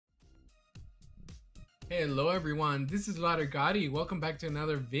Hello everyone, this is Lotergotty. Welcome back to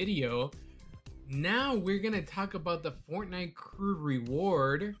another video. Now we're gonna talk about the Fortnite crew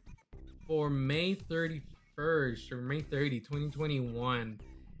reward for May 31st or May 30, 2021.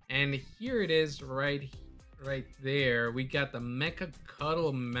 And here it is right there. We got the MECHA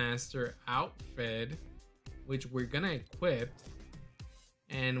CUDDLE Master outfit, which we're gonna equip.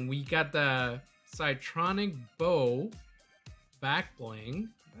 And we got the PSYTRONIC bow BACKBLING.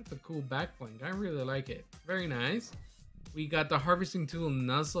 That's a cool BACKBLING. I really like it. Very nice. We got the harvesting tool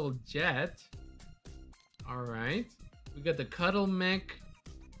NUZZLE jet. Alright. We got the CUDDLE mech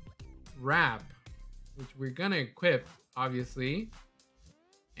wrap, which we're gonna equip, obviously.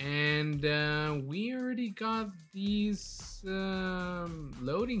 And we already got these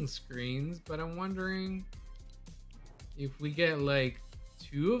loading screens, but I'm wondering if we get like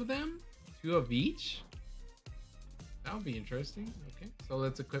two of them? Two of each? That would be interesting. Okay, so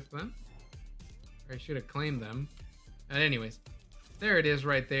let's equip them. I should have claimed them. Anyways, there it is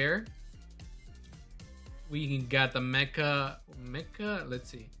right there. We got the MECHA, let's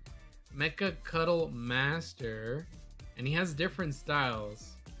see. MECHA CUDDLE Master. And he has different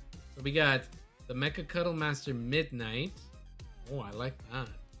styles. So we got the MECHA CUDDLE Master Midnight. Oh, I like that.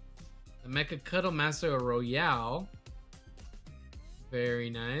 The MECHA CUDDLE Master Royale. Very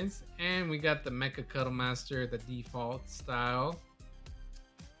nice. And we got the MECHA CUDDLE Master, the default style.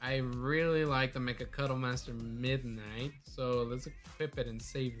 I really like the MECHA CUDDLE Master Midnight. So let's equip it and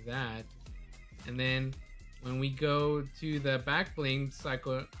save that. And then when we go to the BACKBLING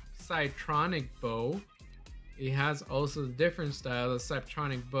PSYTRONIC bow, it has also the different style, the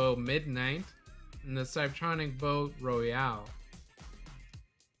PSYTRONIC bow Midnight and the PSYTRONIC bow Royale.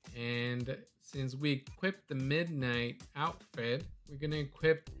 And since we equipped the Midnight outfit, we're gonna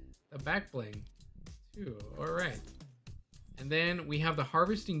equip the BACKBLING too. Alright. And then we have the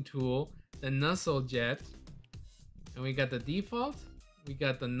harvesting tool, the NUZZLE jet. And we got the default, we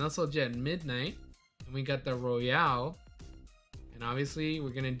got the NUZZLE jet Midnight, and we got the Royale. And obviously we're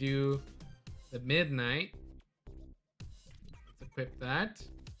gonna do the Midnight. Let's equip that.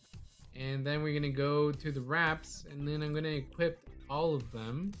 And then we're gonna go to the wraps, and then I'm gonna equip all of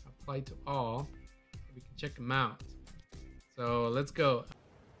them. Apply to all, so we can check them out. So let's go.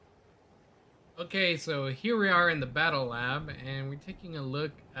 Okay, so here we are in the battle lab, and we're taking a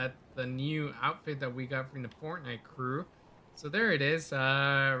look at the new outfit that we got from the Fortnite crew. So there it is,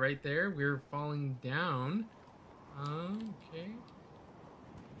 right there. We're falling down. Okay.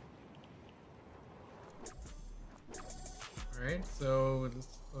 Alright, so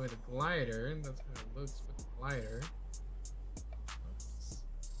let's go with a glider, and that's how it looks with the glider.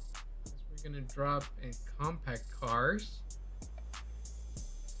 We're gonna drop in compact cars.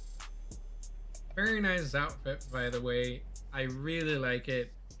 Very nice outfit, by the way. I really like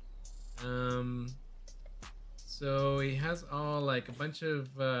it. So it has all like a bunch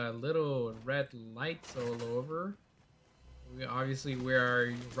of little red lights all over. We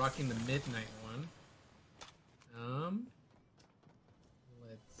are rocking the Midnight one.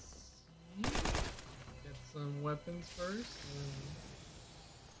 Let's see. Get some weapons first.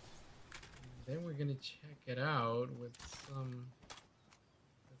 Then we're gonna check it out with some,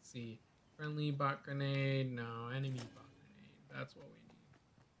 let's see, friendly bot grenade, no, enemy bot grenade, that's what we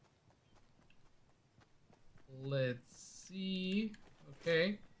need. Let's see,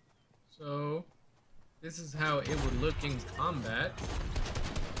 okay, so this is how it would look in combat.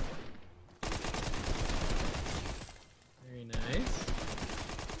 Very nice.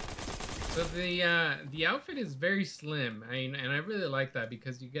 So the outfit is very slim, and I really like that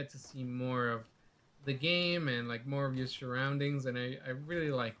because you get to see more of the game and like more of your surroundings, and I really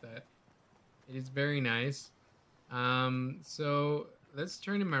like that. It is very nice. So let's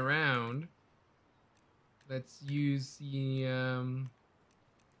turn him around. Let's use the let's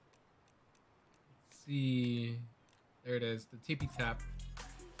see, there it is, the tippy tap.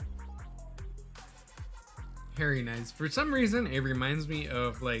 Very nice. For some reason, it reminds me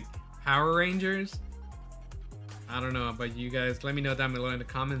of like Power Rangers. I don't know about you guys. Let me know down below in the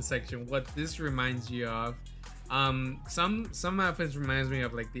comment section what this reminds you of. Some outfits reminds me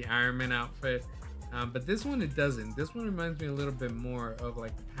of like the Iron Man outfit, but this one it doesn't. This one reminds me a little bit more of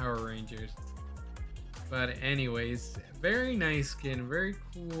like the Power Rangers. But anyways, very nice skin, very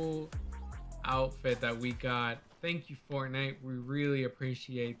cool outfit that we got. Thank you, Fortnite. We really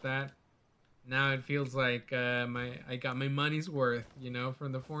appreciate that. Now it feels like I got my money's worth, you know,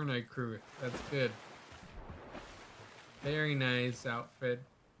 from the Fortnite crew. That's good. Very nice outfit.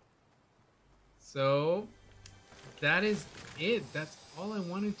 So that is it. That's all I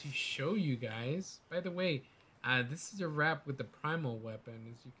wanted to show you guys. By the way, this is a wrap with the primal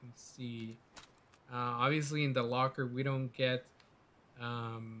weapon, as you can see. Obviously in the locker we don't get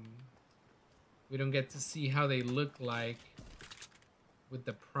to see how they look like with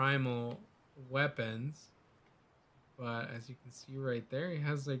the primal weapons, but as you can see right there, it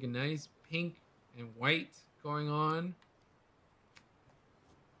has like a nice pink and white going on.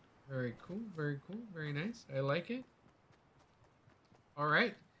 Very cool, very nice. I like it. All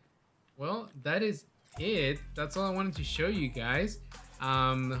right, well, that is it. That's all I wanted to show you guys.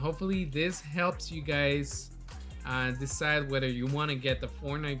 Hopefully this helps you guys decide whether you want to get the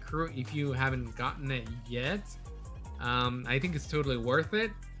Fortnite crew if you haven't gotten it yet. I think it's totally worth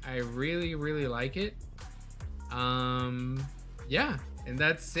it. I really like it. Yeah, and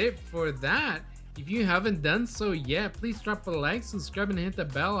that's it for that. If you haven't done so yet, please drop a like, subscribe, and hit the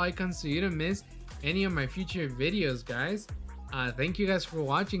bell icon so you don't miss any of my future videos, guys. Thank you guys for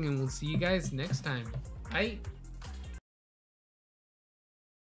watching, and we'll see you guys next time. Bye.